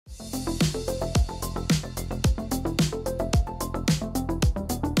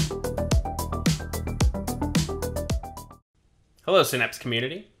Hello Synapse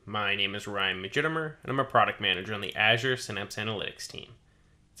community, my name is Ryan Majitimer, and I'm a product manager on the Azure Synapse Analytics team.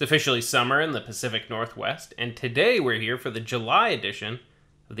 It's officially summer in the Pacific Northwest, and today we're here for the July edition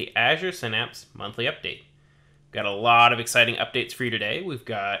of the Azure Synapse Monthly Update. We've got a lot of exciting updates for you today. We've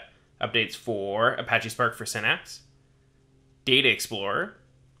got updates for Apache Spark for Synapse, Data Explorer,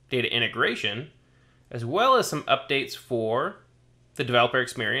 data integration, as well as some updates for the developer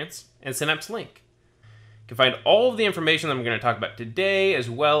experience and Synapse Link. You can find all of the information that I'm going to talk about today, as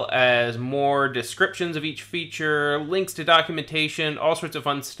well as more descriptions of each feature, links to documentation, all sorts of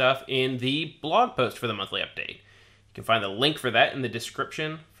fun stuff in the blog post for the monthly update. You can find the link for that in the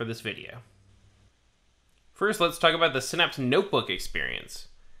description for this video. First, let's talk about the Synapse Notebook experience.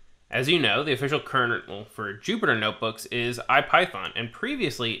 As you know, the official kernel for Jupyter Notebooks is IPython, and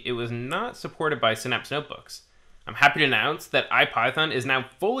previously it was not supported by Synapse Notebooks. I'm happy to announce that IPython is now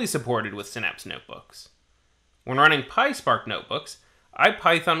fully supported with Synapse Notebooks. When running PySpark notebooks,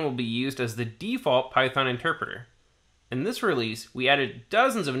 IPython will be used as the default Python interpreter. In this release, we added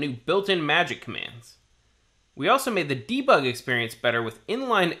dozens of new built-in magic commands. We also made the debug experience better with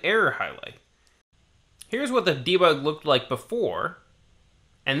inline error highlight. Here's what the debug looked like before,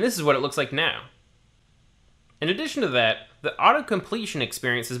 and this is what it looks like now. In addition to that, the auto-completion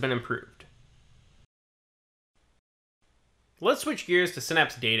experience has been improved. Let's switch gears to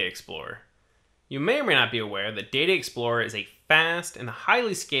Synapse Data Explorer. You may or may not be aware that Data Explorer is a fast and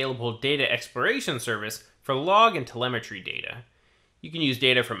highly scalable data exploration service for log and telemetry data. You can use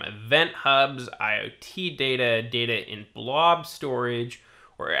data from event hubs, IoT data, data in blob storage,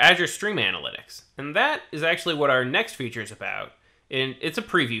 or Azure Stream Analytics. And that is actually what our next feature is about. And it's a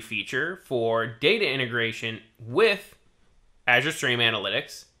preview feature for data integration with Azure Stream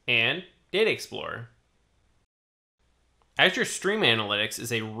Analytics and Data Explorer. Azure Stream Analytics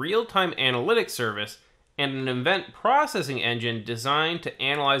is a real-time analytics service and an event processing engine designed to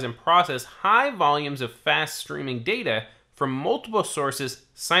analyze and process high volumes of fast streaming data from multiple sources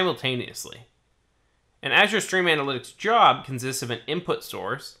simultaneously. An Azure Stream Analytics job consists of an input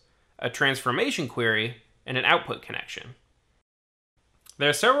source, a transformation query, and an output connection. There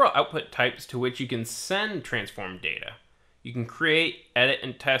are several output types to which you can send transformed data. You can create, edit,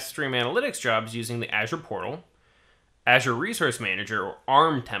 and test Stream Analytics jobs using the Azure portal, Azure Resource Manager or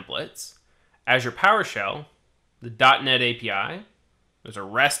ARM templates, Azure PowerShell, the .NET API, there's a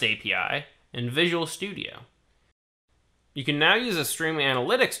REST API, and Visual Studio. You can now use a Stream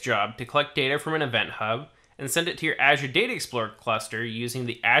Analytics job to collect data from an event hub and send it to your Azure Data Explorer cluster using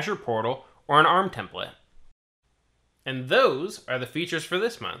the Azure portal or an ARM template. And those are the features for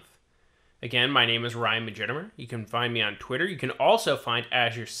this month. Again, my name is Ryan Majitimer. You can find me on Twitter. You can also find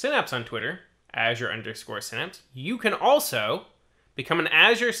Azure Synapse on Twitter, Azure_Synapse. You can also become an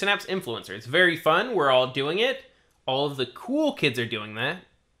Azure Synapse influencer. It's very fun. We're all doing it. All of the cool kids are doing that.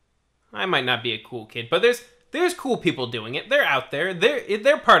 I might not be a cool kid, but there's cool people doing it. They're out there.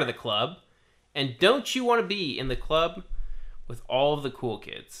 They're part of the club. And don't you want to be in the club with all of the cool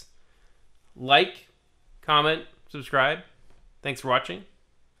kids? Like, comment, subscribe. Thanks for watching, and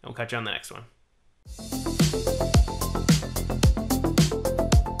we'll catch you on the next one.